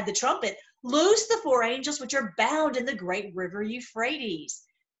 which had the trumpet, loose the four angels which are bound in the great river Euphrates.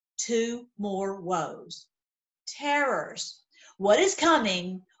 Two more woes. Terrors. What is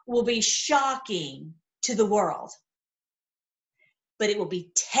coming will be shocking to the world, but it will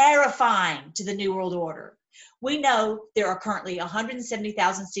be terrifying to the New World Order. We know there are currently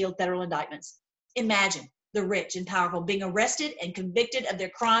 170,000 sealed federal indictments. Imagine the rich and powerful being arrested and convicted of their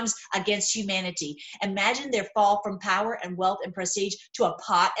crimes against humanity. Imagine their fall from power and wealth and prestige to a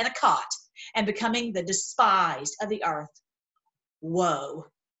pot and a cot and becoming the despised of the earth. Woe.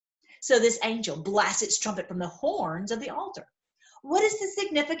 So this angel blasts its trumpet from the horns of the altar. What is the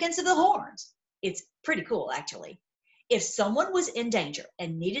significance of the horns? It's pretty cool, actually. If someone was in danger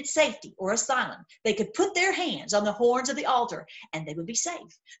and needed safety or asylum, they could put their hands on the horns of the altar and they would be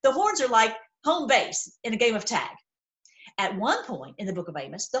safe. The horns are like home base in a game of tag. At one point in the book of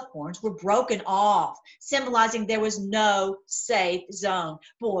Amos, the horns were broken off, symbolizing there was no safe zone.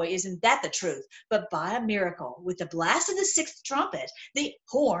 Boy, isn't that the truth? But by a miracle, with the blast of the sixth trumpet, the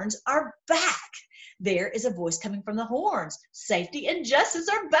horns are back. There is a voice coming from the horns. Safety and justice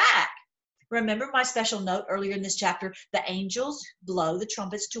are back. Remember my special note earlier in this chapter? The angels blow the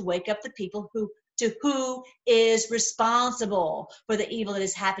trumpets to wake up the people who is responsible for the evil that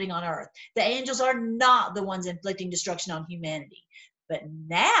is happening on earth. The angels are not the ones inflicting destruction on humanity. But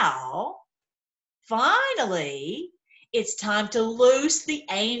now, finally, it's time to loose the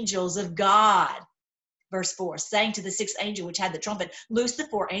angels of God. Verse 4, saying to the sixth angel which had the trumpet, loose the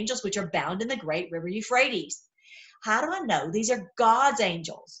four angels which are bound in the great river Euphrates. How do I know these are God's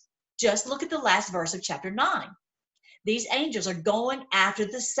angels? Just look at the last verse of chapter 9. These angels are going after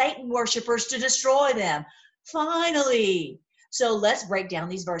the Satan worshipers to destroy them. Finally. So let's break down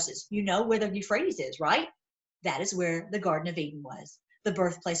these verses. You know where the Euphrates is, right? That is where the Garden of Eden was, the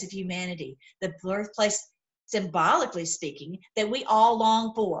birthplace of humanity, the birthplace, symbolically speaking, that we all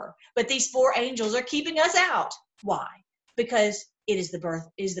long for. But these four angels are keeping us out. Why? Because it is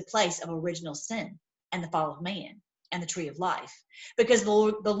the place of original sin and the fall of man and the tree of life. Because the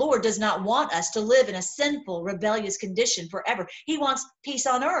Lord does not want us to live in a sinful, rebellious condition forever. He wants peace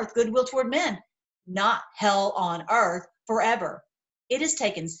on earth, goodwill toward men, not hell on earth forever. It has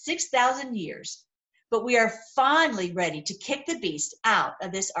taken 6,000 years, but we are finally ready to kick the beast out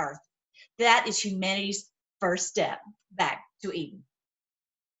of this earth. That is humanity's first step back to Eden.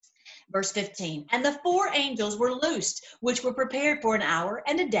 Verse 15, and the four angels were loosed, which were prepared for an hour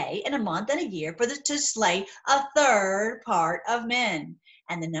and a day and a month and a year to slay a third part of men.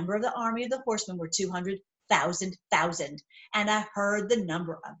 And the number of the army of the horsemen were 200,000. And I heard the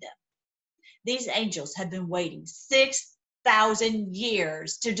number of them. These angels have been waiting 6,000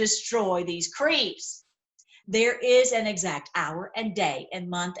 years to destroy these creeps. There is an exact hour and day and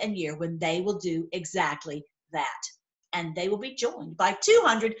month and year when they will do exactly that. And they will be joined by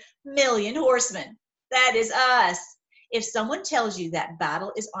 200 million horsemen. That is us. If someone tells you that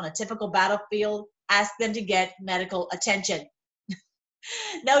battle is on a typical battlefield, ask them to get medical attention.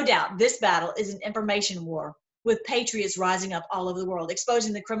 No doubt, this battle is an information war with patriots rising up all over the world,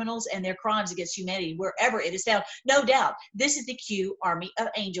 exposing the criminals and their crimes against humanity wherever it is found. No doubt, this is the Q army of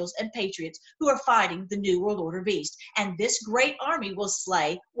angels and patriots who are fighting the New World Order beast. And this great army will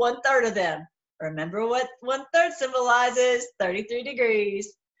slay 1/3 of them. Remember what 1/3 symbolizes? 33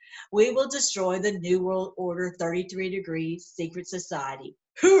 degrees. We will destroy the New World Order 33 degrees secret society.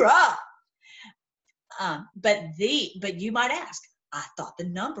 Hoorah! But you might ask, I thought the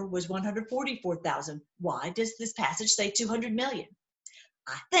number was 144,000. Why does this passage say 200 million?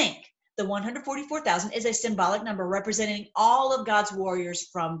 I think the 144,000 is a symbolic number representing all of God's warriors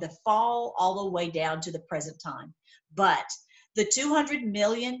from the fall all the way down to the present time. But the 200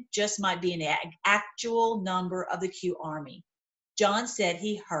 million just might be an actual number of the Q army. John said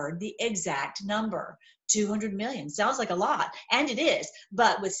he heard the exact number. 200 million. Sounds like a lot, and it is.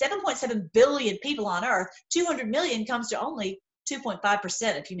 But with 7.7 billion people on Earth, 200 million comes to only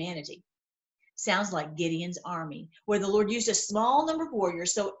 2.5% of humanity. Sounds like Gideon's army, where the Lord used a small number of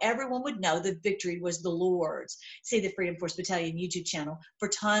warriors so everyone would know the victory was the Lord's. See the Freedom Force Battalion YouTube channel for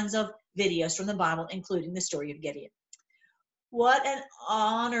tons of videos from the Bible, including the story of Gideon. What an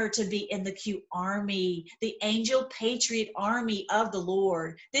honor to be in the Q Army, the angel patriot army of the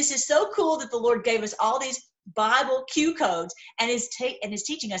Lord. This is so cool that the Lord gave us all these Bible Q codes and is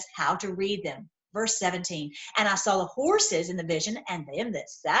teaching us how to read them. Verse 17, and I saw the horses in the vision and them that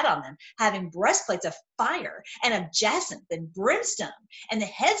sat on them, having breastplates of fire and of jacinth and brimstone. And the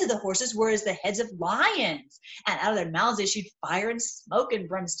heads of the horses were as the heads of lions, and out of their mouths issued fire and smoke and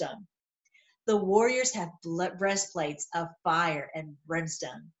brimstone. The warriors have breastplates of fire and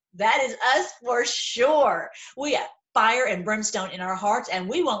brimstone. That is us for sure. We have fire and brimstone in our hearts, and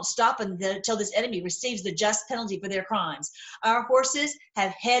we won't stop until this enemy receives the just penalty for their crimes. Our horses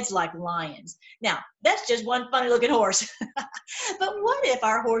have heads like lions. Now, that's just one funny looking horse. But what if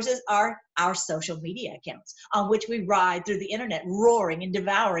our horses are our social media accounts on which we ride through the internet, roaring and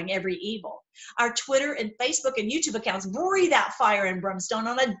devouring every evil? Our Twitter and Facebook and YouTube accounts breathe out fire and brimstone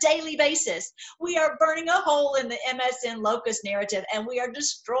on a daily basis. We are burning a hole in the MSN locust narrative, and we are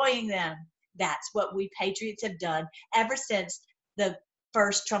destroying them. That's what we patriots have done ever since the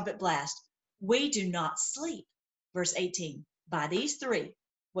first trumpet blast. We do not sleep. Verse 18, by these three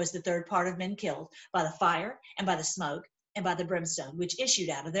was the third part of men killed, by the fire and by the smoke and by the brimstone, which issued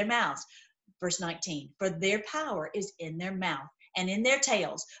out of their mouths. Verse 19, for their power is in their mouth and in their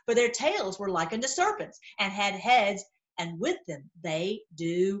tails, for their tails were like unto serpents and had heads, and with them they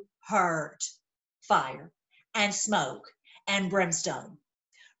do hurt. Fire and smoke and brimstone.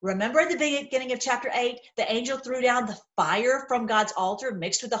 Remember at the beginning of chapter 8, the angel threw down the fire from God's altar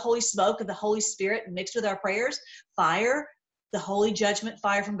mixed with the Holy smoke of the Holy Spirit mixed with our prayers. Fire, the holy judgment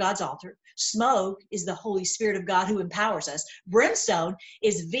fire from God's altar. Smoke is the Holy Spirit of God who empowers us. Brimstone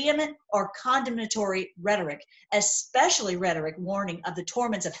is vehement or condemnatory rhetoric, especially rhetoric warning of the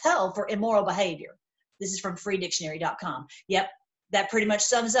torments of hell for immoral behavior. This is from freedictionary.com. Yep, that pretty much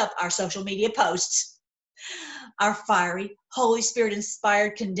sums up our social media posts. Our fiery, Holy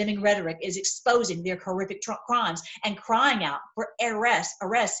Spirit-inspired condemning rhetoric is exposing their horrific crimes and crying out for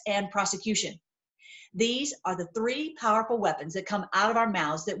arrest and prosecution. These are the three powerful weapons that come out of our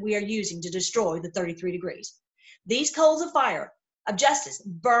mouths that we are using to destroy the 33 degrees. These coals of fire of justice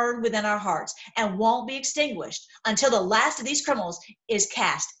burn within our hearts and won't be extinguished until the last of these criminals is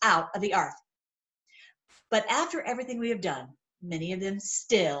cast out of the earth. But after everything we have done, many of them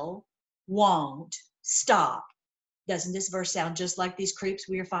still won't stop. Doesn't this verse sound just like these creeps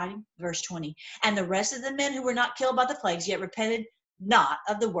we are fighting? Verse 20, and the rest of the men who were not killed by the plagues yet repented not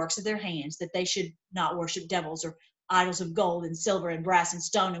of the works of their hands, that they should not worship devils or idols of gold and silver and brass and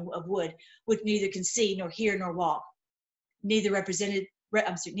stone and of wood, which neither can see nor hear nor walk. Neither repented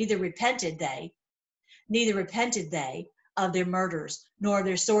they of their murders, nor of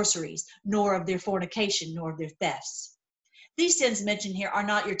their sorceries, nor of their fornication, nor of their thefts. These sins mentioned here are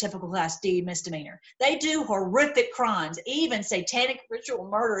not your typical class D misdemeanor. They do horrific crimes, even satanic ritual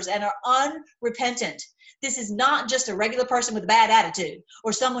murders, and are unrepentant. This is not just a regular person with a bad attitude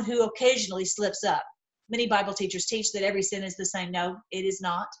or someone who occasionally slips up. Many Bible teachers teach that every sin is the same. No, it is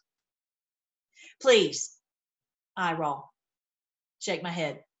not. Please, eye roll, shake my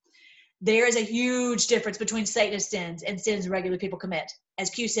head. There is a huge difference between Satanist sins and sins regular people commit. As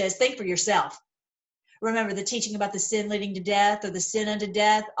Q says, think for yourself. Remember the teaching about the sin leading to death, or the sin unto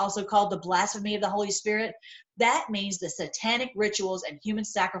death, also called the blasphemy of the Holy Spirit? That means the satanic rituals and human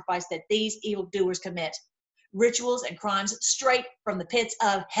sacrifice that these evildoers commit. Rituals and crimes straight from the pits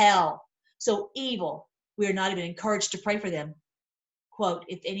of hell. So evil, we are not even encouraged to pray for them. Quote,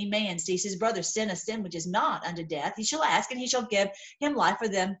 if any man sees his brother sin a sin which is not unto death, he shall ask, and he shall give him life for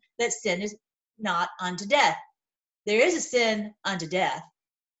them that sin is not unto death. There is a sin unto death,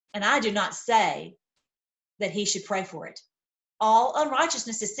 and I do not say that he should pray for it. All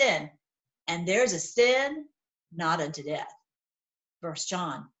unrighteousness is sin, and there's a sin not unto death. Verse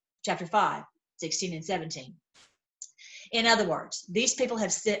John, chapter 5, 16 and 17. In other words, these people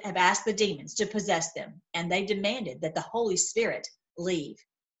have asked the demons to possess them, and they demanded that the Holy Spirit leave.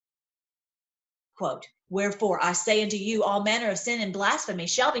 Quote, wherefore I say unto you, all manner of sin and blasphemy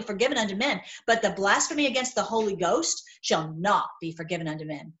shall be forgiven unto men, but the blasphemy against the Holy Ghost shall not be forgiven unto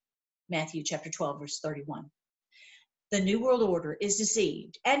men. Matthew chapter 12, verse 31. The New World Order is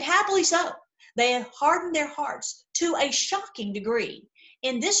deceived, and happily so, They have hardened their hearts to a shocking degree.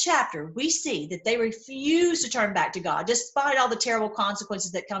 In this chapter, we see that they refuse to turn back to God, despite all the terrible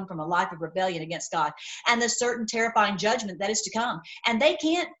consequences that come from a life of rebellion against God and the certain terrifying judgment that is to come. And they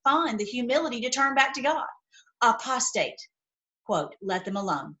can't find the humility to turn back to God. Apostate, quote, let them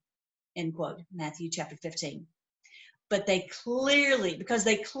alone, end quote, Matthew chapter 15. But because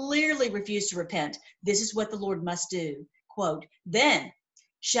they clearly refuse to repent, this is what the Lord must do. Quote, then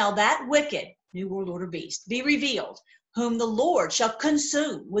shall that wicked, New World Order beast, be revealed, whom the Lord shall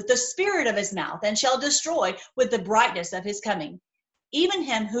consume with the spirit of his mouth and shall destroy with the brightness of his coming. Even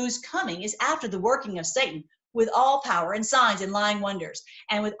him whose coming is after the working of Satan, with all power and signs and lying wonders,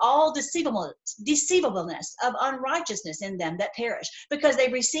 and with all deceivableness of unrighteousness in them that perish, because they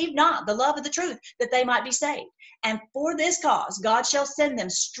receive not the love of the truth, that they might be saved. And for this cause God shall send them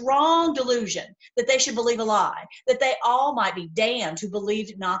strong delusion, that they should believe a lie, that they all might be damned who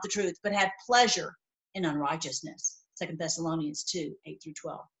believed not the truth, but had pleasure in unrighteousness. 2 Thessalonians 2,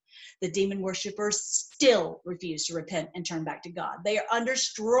 8-12. The demon worshippers still refuse to repent and turn back to God. They are under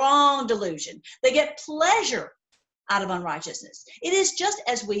strong delusion. They get pleasure out of unrighteousness. It is just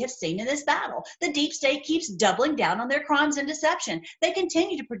as we have seen in this battle. The deep state keeps doubling down on their crimes and deception. They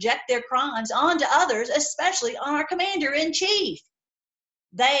continue to project their crimes onto others, especially on our commander-in-chief.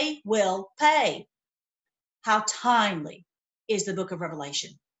 They will pay. How timely is the book of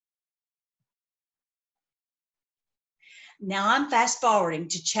Revelation? Now I'm fast forwarding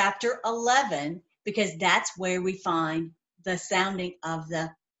to chapter 11 because that's where we find the sounding of the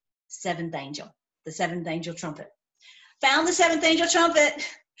seventh angel trumpet. Found the seventh angel trumpet.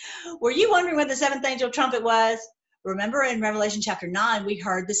 Were you wondering what the seventh angel trumpet was? Remember in Revelation chapter 9, we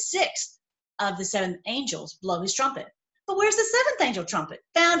heard the sixth of the seven angels blow his trumpet. But where's the seventh angel trumpet?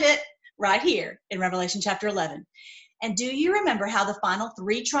 Found it right here in Revelation chapter 11. And do you remember how the final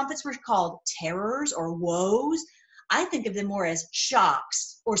three trumpets were called terrors or woes? I think of them more as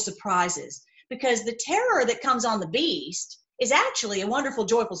shocks or surprises, because the terror that comes on the beast is actually a wonderful,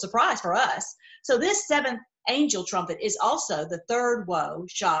 joyful surprise for us. So this seventh angel trumpet is also the third woe,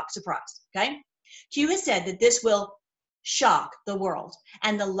 shock, surprise, okay? Q has said that this will shock the world,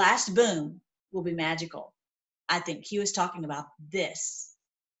 and the last boom will be magical. I think Q is talking about this.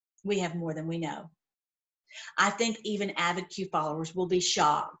 We have more than we know. I think even avid Q followers will be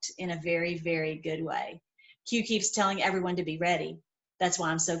shocked in a very, very good way. Q keeps telling everyone to be ready. That's why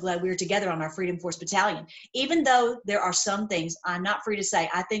I'm so glad we're together on our Freedom Force Battalion. Even though there are some things I'm not free to say,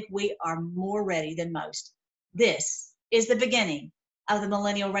 I think we are more ready than most. This is the beginning of the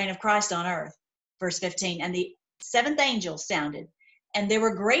millennial reign of Christ on earth. Verse 15, and the seventh angel sounded, and there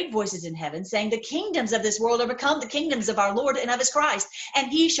were great voices in heaven saying, the kingdoms of this world are become the kingdoms of our Lord and of his Christ,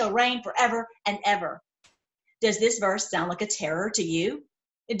 and he shall reign forever and ever. Does this verse sound like a terror to you?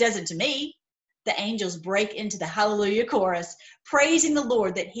 It doesn't to me. The angels break into the hallelujah chorus, praising the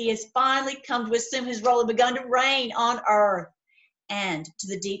Lord that he has finally come to assume his role and begun to reign on earth. And to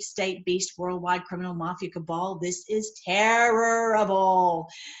the deep state beast worldwide criminal mafia cabal, this is terrible.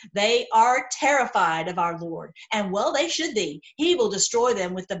 They are terrified of our Lord, and well, they should be. He will destroy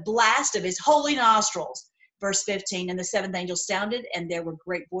them with the blast of his holy nostrils. Verse 15, and the seventh angel sounded, and there were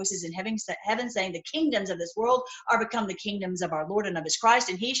great voices in heaven saying, the kingdoms of this world are become the kingdoms of our Lord and of his Christ,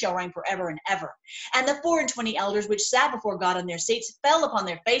 and he shall reign forever and ever. And the 24 elders which sat before God on their seats fell upon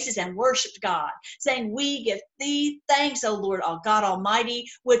their faces and worshipped God, saying, we give thee thanks, O Lord, O God Almighty,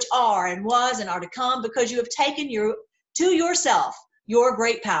 which are and was and are to come, because you have taken to yourself your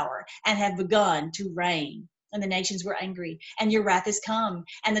great power and have begun to reign. And the nations were angry, and your wrath is come,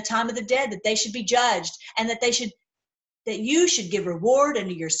 and the time of the dead, that they should be judged, and that you should give reward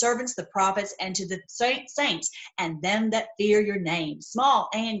unto your servants, the prophets, and to the saints, and them that fear your name, small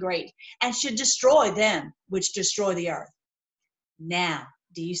and great, and should destroy them which destroy the earth. Now,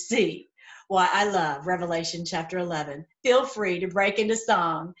 do you see why I love Revelation chapter 11? Feel free to break into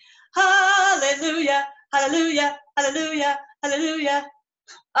song. Hallelujah, hallelujah, hallelujah, hallelujah.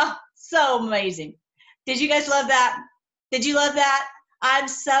 Oh, so amazing. Did you guys love that? Did you love that? I'm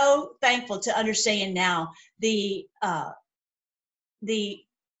so thankful to understand now the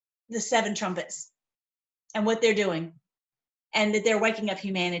seven trumpets and what they're doing, and that they're waking up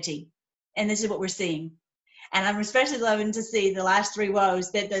humanity. And this is what we're seeing. And I'm especially loving to see the last three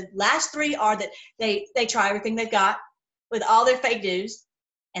woes. That the last three are that they try everything they've got with all their fake news,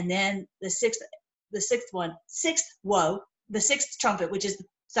 and then the sixth woe, the sixth trumpet, which is the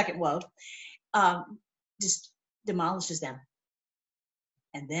second woe, just demolishes them.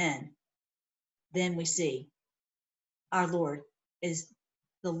 And then we see our Lord is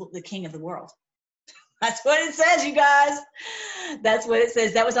the King of the world. That's what it says, you guys. That's what it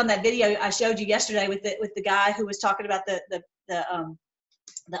says. That was on that video I showed you yesterday with the guy who was talking about the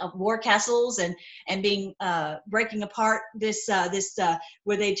war castles and being breaking apart this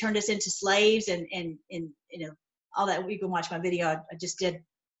where they turned us into slaves and you know all that. You can watch my video I just did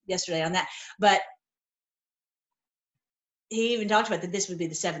yesterday on that. But he even talked about that this would be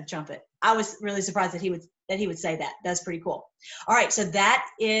the seventh trumpet. I was really surprised that he would say that. That's pretty cool. All right, so that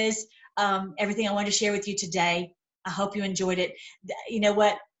is everything I wanted to share with you today. I hope you enjoyed it. You know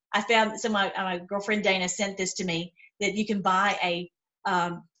what? I found my girlfriend Dana sent this to me, that you can buy a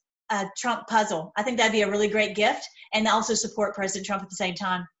Trump puzzle. I think that'd be a really great gift, and also support President Trump at the same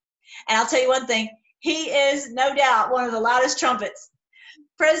time. And I'll tell you one thing, he is no doubt one of the loudest trumpets.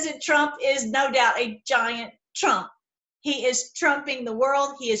 President Trump is no doubt a giant trump. He is trumping the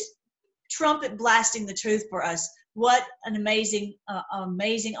world. He is trumpet blasting the truth for us. What an amazing,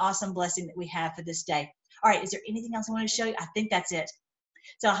 awesome blessing that we have for this day. All right, is there anything else I want to show you? I think that's it.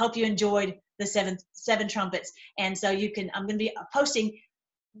 So I hope you enjoyed the seven trumpets. And so you can, I'm going to be posting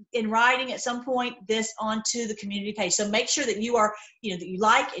in writing at some point this onto the community page. So make sure that you are, that you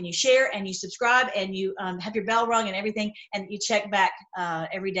like and you share and you subscribe and you have your bell rung and everything, and you check back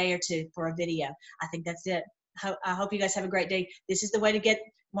every day or two for a video. I think that's it. I hope you guys have a great day. This is the way to get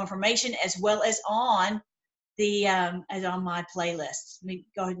more information, as well as on the as on my playlist. Let me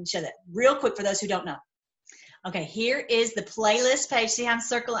go ahead and show that real quick for those who don't know. Okay, here is the playlist page. See how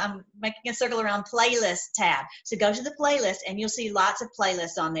I'm making a circle around playlist tab. So go to the playlist and you'll see lots of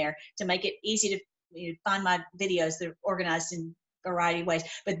playlists on there to make it easy to find my videos. They're organized in a variety of ways.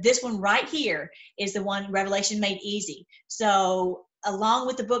 But this one right here is the one, Revelation Made Easy. So along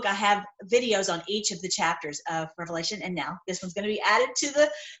with the book, I have videos on each of the chapters of Revelation. And now this one's going to be added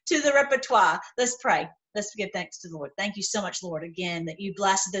to the repertoire. Let's pray. Let's give thanks to the Lord. Thank you so much, Lord, again, that you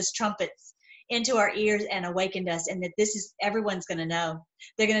blasted those trumpets into our ears and awakened us, and that this is, everyone's going to know.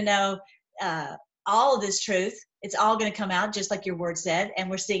 They're going to know all of this truth. It's all going to come out just like your word said, and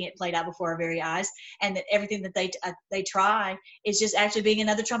we're seeing it played out before our very eyes, and that everything that they try is just actually being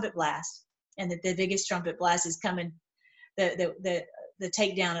another trumpet blast, and that the biggest trumpet blast is coming, the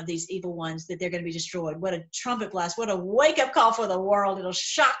takedown of these evil ones, that they're going to be destroyed. What a trumpet blast. What a wake-up call for the world. It'll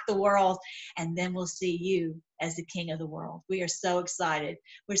shock the world, and then we'll see you as the King of the world. We are so excited.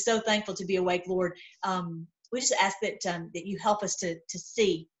 We're so thankful to be awake, Lord. We just ask that you help us to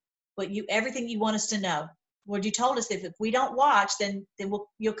see everything you want us to know. Lord, you told us that if we don't watch, then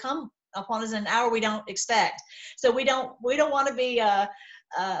you'll come upon us in an hour we don't expect. So we don't want to be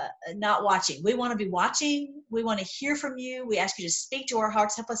not watching. We want to be watching. We want to hear from you. We ask you to speak to our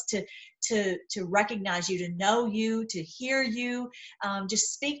hearts. Help us to recognize you, to know you, to hear you.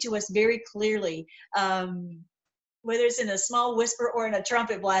 Just speak to us very clearly. Whether it's in a small whisper or in a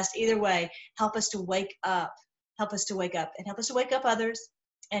trumpet blast, either way, help us to wake up. Help us to wake up, and help us to wake up others.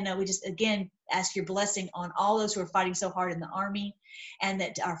 And we just, again, ask your blessing on all those who are fighting so hard in the army, and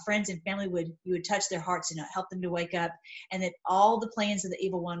that our friends and family you would touch their hearts and help them to wake up, and that all the plans of the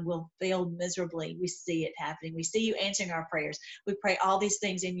evil one will fail miserably. We see it happening. We see you answering our prayers. We pray all these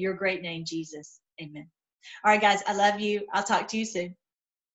things in your great name, Jesus. Amen. All right, guys, I love you. I'll talk to you soon.